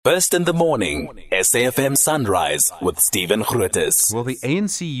First in the morning, SAFM Sunrise with Stephen Grootes. Well, the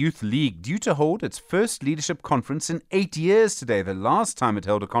ANC Youth League due to hold its first leadership conference in 8 years today. The last time it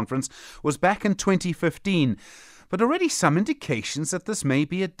held a conference was back in 2015. But already some indications that this may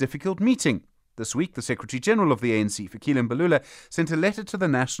be a difficult meeting. This week, the Secretary-General of the ANC, Samkele, sent a letter to the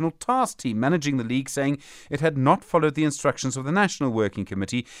National Task Team managing the league saying it had not followed the instructions of the National Working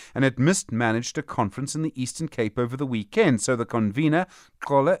Committee and had mismanaged a conference in the Eastern Cape over the weekend. So the convener,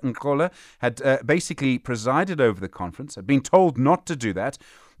 Nkole, had basically presided over the conference, had been told not to do that,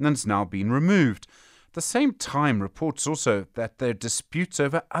 and it's now been removed. At the same time, reports also that there are disputes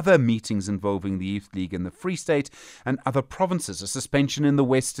over other meetings involving the Youth League in the Free State and other provinces, a suspension in the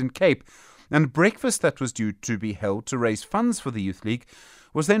Western Cape. And breakfast that was due to be held to raise funds for the Youth League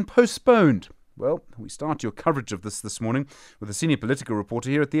was then postponed. Well, we start your coverage of this morning with a senior political reporter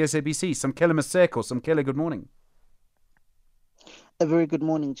here at the SABC, Samkele Maseko. Samkele, good morning. A very good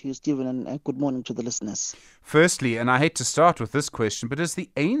morning to you, Stephen, and good morning to the listeners. Firstly, and I hate to start with this question, but is the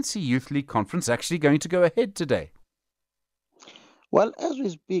ANC Youth League conference actually going to go ahead today? Well, as we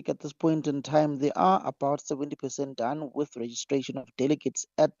speak at this point in time, they are about 70% done with registration of delegates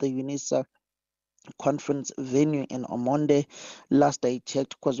at the UNISA conference venue in Omonde. Last I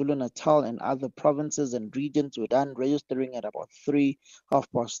checked, KwaZulu-Natal and other provinces and regions were done registering at about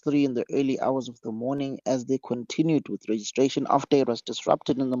 3:30 in the early hours of the morning as they continued with registration after it was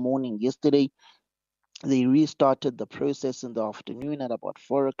disrupted in the morning yesterday. They restarted the process in the afternoon at about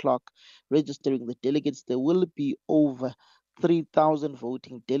 4 o'clock, registering the delegates. There will be over 3,000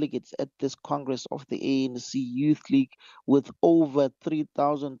 voting delegates at this Congress of the ANC Youth League, with over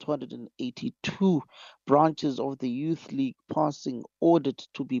 3,282 branches of the Youth League passing audit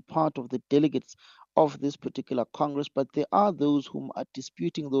to be part of the delegates of this particular Congress. But there are those whom are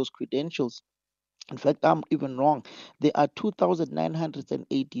disputing those credentials. In fact, I'm even wrong. There are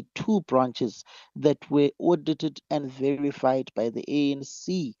 2,982 branches that were audited and verified by the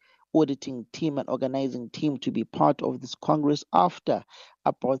ANC auditing team and organizing team to be part of this Congress after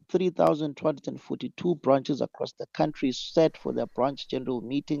about 3,242 branches across the country set for their branch general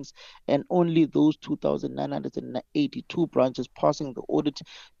meetings, and only those 2,982 branches passing the audit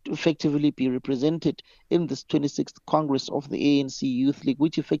to effectively be represented in this 26th Congress of the ANC Youth League,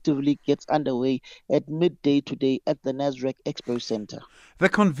 which effectively gets underway at midday today at the Nasrec Expo Center. The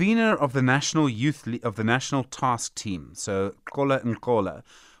convener of the National Youth League, of the National Task Team, so Nkole,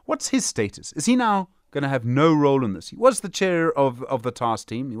 what's his status? Is he now going to have no role in this? He was the chair of the task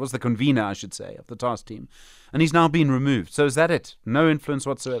team. He was the convener, I should say, of the task team. And he's now been removed. So is that it? No influence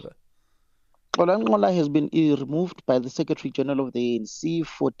whatsoever? Nkole has been removed by the Secretary General of the ANC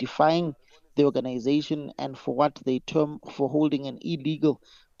for defying the organization and for what they term for holding an illegal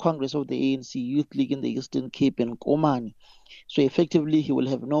Congress of the ANC Youth League in the Eastern Cape in Komani. So effectively, he will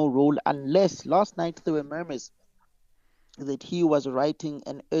have no role unless last night there were murmurs that he was writing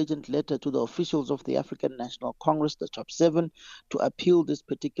an urgent letter to the officials of the African National Congress, the top 7, to appeal this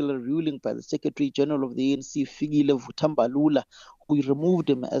particular ruling by the Secretary General of the ANC, Fikile Mbalula, who removed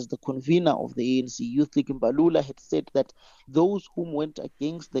him as the convener of the ANC Youth League. Mbalula had said that those whom went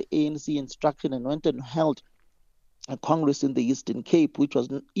against the ANC instruction and went and held a Congress in the Eastern Cape, which was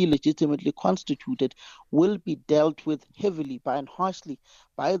illegitimately constituted, will be dealt with heavily and harshly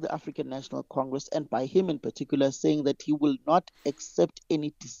by the African National Congress and by him in particular, saying that he will not accept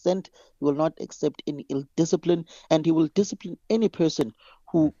any dissent, he will not accept any ill discipline, and he will discipline any person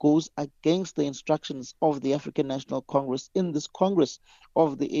who goes against the instructions of the African National Congress in this Congress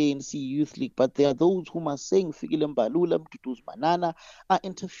of the ANC Youth League. But there are those whom are saying Fikile Mbalula, Mtutu's Manana are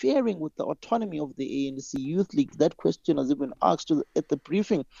interfering with the autonomy of the ANC Youth League. That question was even asked at the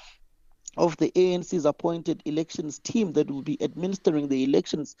briefing of the ANC's appointed elections team that will be administering the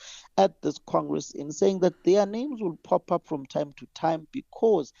elections at this Congress, in saying that their names will pop up from time to time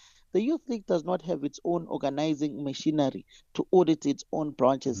because the Youth League does not have its own organizing machinery to audit its own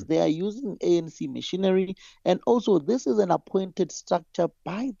branches. They are using ANC machinery, and also this is an appointed structure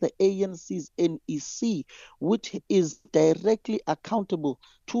by the ANC's NEC, which is directly accountable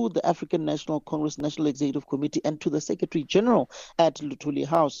to the African National Congress National Executive Committee and to the Secretary General at Luthuli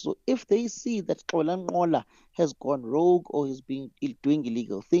House. So if they see that Nkole has gone rogue or is doing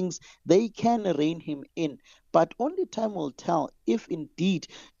illegal things, they can rein him in. But only time will tell if indeed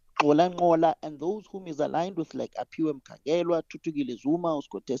Nkole and those whom is aligned with, like Aphiwe Mkhangelwa, Thuthukile Zuma, who's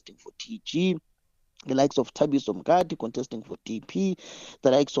contesting for TG, The likes of Thabiso Mngadi contesting for DP,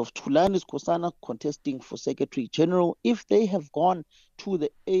 the likes of Thulani Skosana contesting for Secretary General, if they have gone to the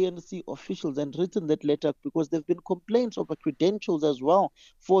ANC officials and written that letter, because there have been complaints over credentials as well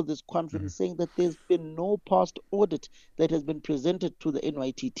for this conference, saying that there's been no past audit that has been presented to the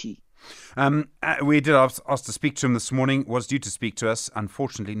NYTT. We did ask to speak to him this morning, was due to speak to us,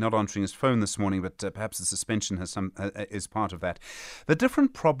 unfortunately not answering his phone this morning, but perhaps the suspension has is part of that. The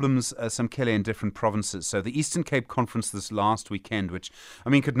different problems, Samkele, in different provinces. So the Eastern Cape Conference this last weekend, which,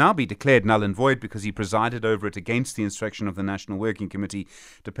 I mean, could now be declared null and void because he presided over it against the instruction of the National Working Committee,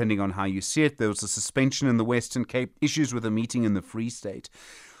 depending on how you see it. There was a suspension in the Western Cape, issues with a meeting in the Free State.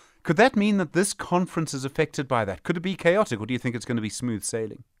 Could that mean that this conference is affected by that? Could it be chaotic, or do you think it's going to be smooth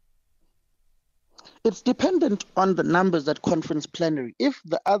sailing? It's dependent on the numbers at conference plenary. If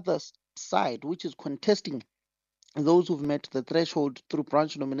the other side, which is contesting those who've met the threshold through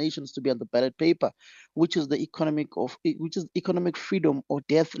branch nominations to be on the ballot paper, which is economic freedom or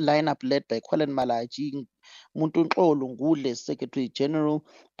death lineup led by Kwalen Malaji, Muntu Ngule, Secretary General,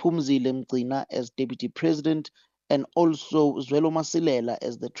 Phumzile Mgcina as Deputy President, and also Zwelo Masilela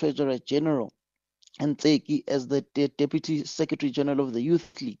as the Treasurer General, and Tseki as the Deputy Secretary General of the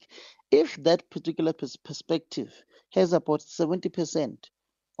Youth League. If that particular perspective has about 70%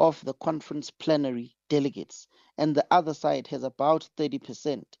 of the conference plenary delegates, and the other side has about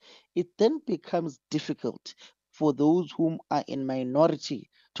 30%, it then becomes difficult for those whom are in minority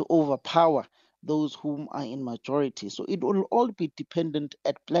to overpower those whom are in majority. So it will all be dependent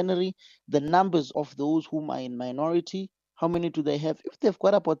at plenary, the numbers of those whom are in minority. How many do they have? If they've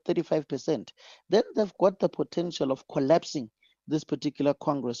got about 35%, then they've got the potential of collapsing this particular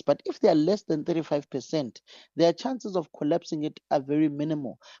Congress. But if they are less than 35%, their chances of collapsing it are very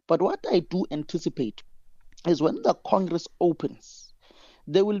minimal. But what I do anticipate is when the Congress opens,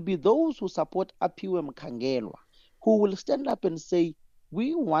 there will be those who support Apiwe Mkhangelwa who will stand up and say,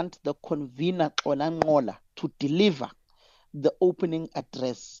 we want the convener Xola to deliver the opening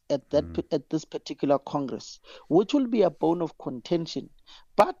address at this particular Congress, which will be a bone of contention.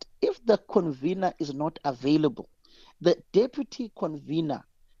 But if the convener is not available, the deputy convener,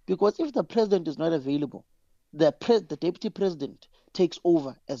 because if the president is not available, the deputy president takes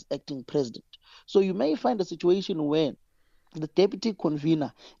over as acting president. So you may find a situation where the deputy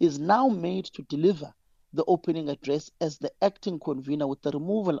convener is now made to deliver the opening address as the acting convener with the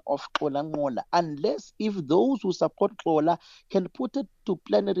removal of Xola, unless if those who support Xola can put it to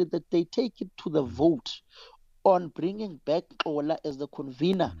plenary that they take it to the vote on bringing back Xola as the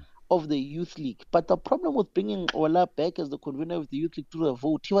convener of the Youth League. But the problem with bringing Xola back as the convener of the Youth League through a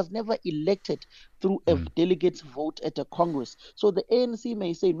vote, he was never elected through a delegate's vote at a Congress. So the ANC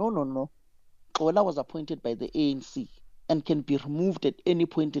may say, no. Xola was appointed by the ANC and can be removed at any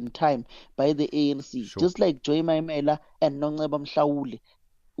point in time by the ANC. Sure. Just like Joy Maimela and Nongceba Mhlawuli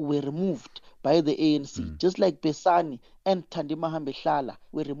were removed by the ANC. Just like Besani and Thandima Hambehlala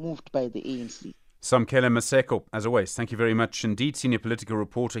were removed by the ANC. Samkele Maseko, as always, thank you very much indeed. Senior political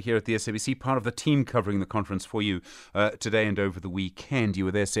reporter here at the SABC, part of the team covering the conference for you today and over the weekend. You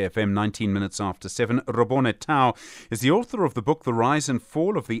were there, SAFM, 19 minutes after 7. Rebone Tao is the author of the book The Rise and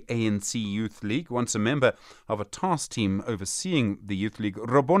Fall of the ANC Youth League, once a member of a task team overseeing the Youth League.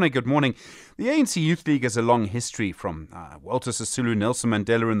 Rebone, good morning. The ANC Youth League has a long history, from Walter Sisulu, Nelson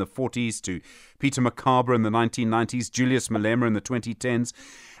Mandela in the 40s to Peter Makaber in the 1990s, Julius Malema in the 2010s,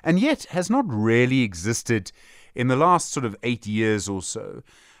 and yet has not really existed in the last sort of 8 years or so.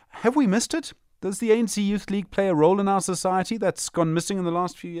 Have we missed it? Does the ANC Youth League play a role in our society that's gone missing in the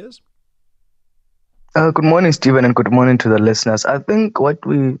last few years? Good morning, Stephen, and good morning to the listeners. I think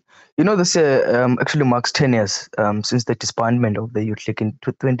this year actually marks 10 years since the disbandment of the Youth League in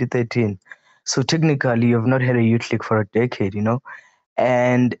 2013. So technically, you've not had a Youth League for a decade,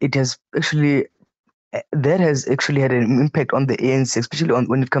 and it has actually that has actually had an impact on the ANC, especially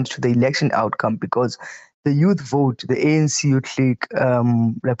when it comes to the election outcome, because the youth vote, the ANC Youth League,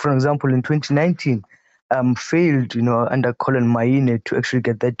 like for example, in 2019, failed, under Colin Maine to actually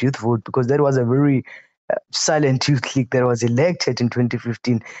get that youth vote, because that was a very silent youth league that was elected in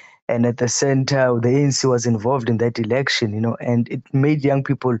 2015. And at the center, the ANC was involved in that election, and it made young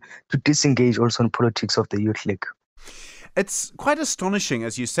people to disengage also in politics of the youth league. It's quite astonishing,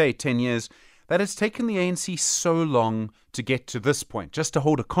 as you say, 10 years, that it's taken the ANC so long to get to this point, just to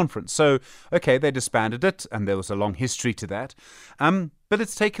hold a conference. So, okay, they disbanded it, and there was a long history to that. But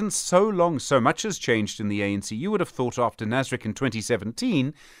it's taken so long, so much has changed in the ANC. You would have thought after Nasrec in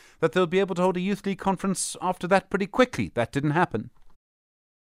 2017 that they'll be able to hold a Youth League conference after that pretty quickly. That didn't happen.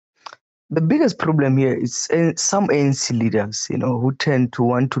 The biggest problem here is some ANC leaders, who tend to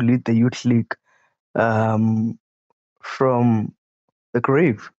want to lead the Youth League um, from the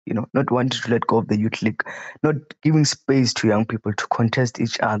grave, not wanting to let go of the Youth League, not giving space to young people to contest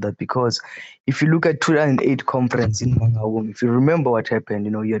each other. Because if you look at 2008 conference in Mangaung, if you remember what happened,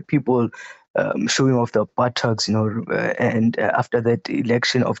 you had people showing off their buttocks, and after that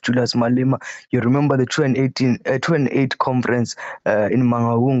election of Julius Malema, you remember the 2008 conference in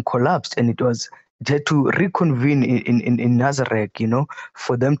Mangaung collapsed, and it had to reconvene in Nazareth,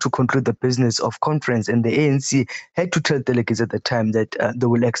 for them to conclude the business of conference. And the ANC had to tell delegates at the time that they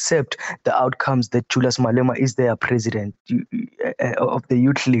will accept the outcomes that Julius Malema is their president of the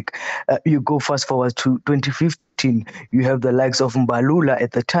Youth League. You go fast forward to 2015, you have the likes of Mbalula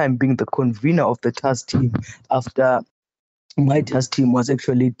at the time being the convener of the task team after my task team was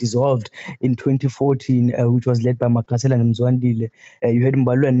actually dissolved in 2014, which was led by Makasela and Mzwandile. You had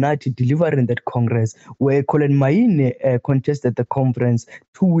Mbalu and Nati delivering that Congress, where Colin Maine contested the conference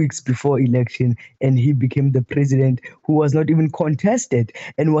 2 weeks before election, and he became the president who was not even contested.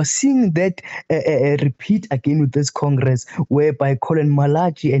 And we're seeing that repeat again with this Congress, whereby Colin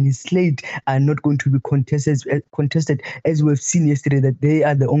Malachi and his slate are not going to be contested, as we've seen yesterday, that they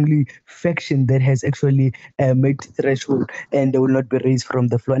are the only faction that has actually made threshold, and they will not be raised from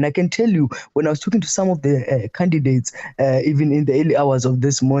the floor. And I can tell you, when I was talking to some of the candidates, even in the early hours of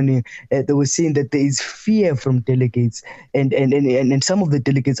this morning, they were saying that there is fear from delegates. And some of the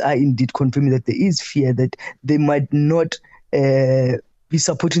delegates are indeed confirming that there is fear that they might not be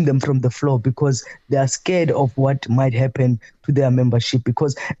supporting them from the floor because they are scared of what might happen to their membership.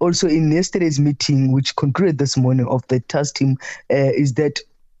 Because also in yesterday's meeting, which concluded this morning of the task team, is that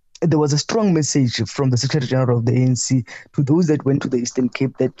there was a strong message from the Secretary General of the ANC to those that went to the Eastern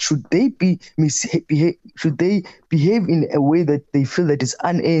Cape that should they behave in a way that they feel that is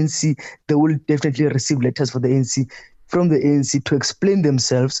un-ANC, they will definitely receive letters from the ANC to explain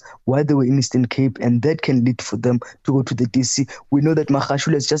themselves why they were in Eastern Cape, and that can lead for them to go to the DC. We know that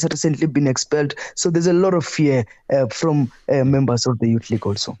Magashule has just recently been expelled, so there's a lot of fear from members of the Youth League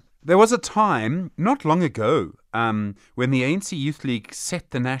also. There was a time, not long ago, when the ANC Youth League set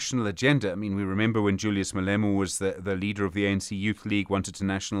the national agenda. I mean, we remember when Julius Malema was the leader of the ANC Youth League, wanted to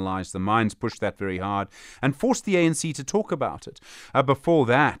nationalise the mines, pushed that very hard, and forced the ANC to talk about it. Before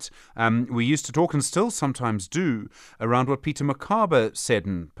that, we used to talk, and still sometimes do, around what Peter Makaba said,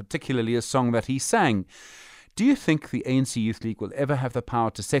 and particularly a song that he sang. Do you think the ANC Youth League will ever have the power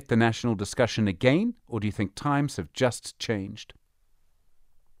to set the national discussion again, or do you think times have just changed?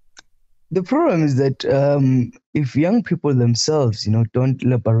 The problem is that if young people themselves, don't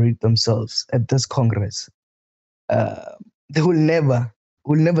liberate themselves at this Congress, they will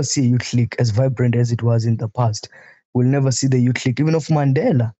never see a Youth League as vibrant as it was in the past. We'll never see the Youth League, even of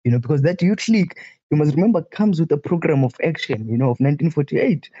Mandela, because that Youth League, you must remember, comes with a program of action, of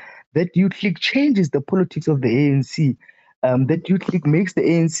 1948. That Youth League changes the politics of the ANC. That Youth League makes the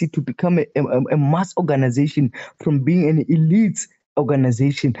ANC to become a mass organization from being an elite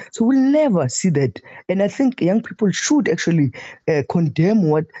organization. So we'll never see that. And I think young people should actually condemn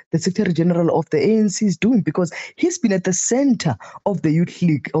what the Secretary General of the ANC is doing, because he's been at the center of the Youth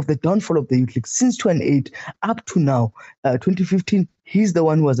League, of the downfall of the Youth League since 2008 up to now, 2015. He's the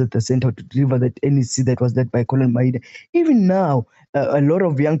one who was at the center to deliver that NEC that was led by Colin Maida. Even now, a lot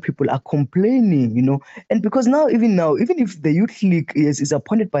of young people are complaining, and because even if the Youth League is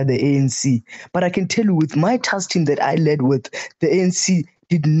appointed by the ANC, but I can tell you with my task team that I led with, the ANC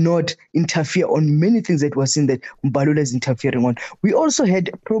did not interfere on many things that was seen that Mbalula is interfering on. We also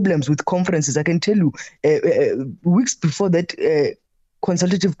had problems with conferences. I can tell you, weeks before that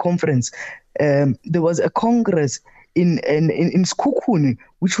consultative conference, there was a congress in Skukuni,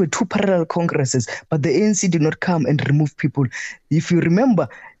 which were two parallel congresses, but the ANC did not come and remove people. If you remember,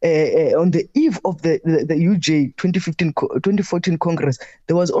 on the eve of the UJ 2014 Congress,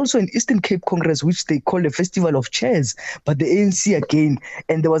 there was also an Eastern Cape Congress, which they called a Festival of Chairs, but the ANC again,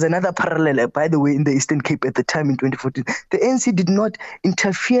 and there was another parallel, by the way, in the Eastern Cape at the time in 2014. The ANC did not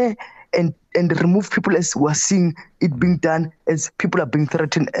interfere and remove people as we're seeing it being done, as people are being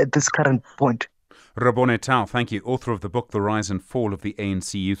threatened at this current point. Rebone, thank you. Author of the book The Rise and Fall of the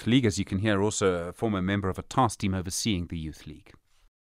ANC Youth League. As you can hear, also a former member of a task team overseeing the Youth League.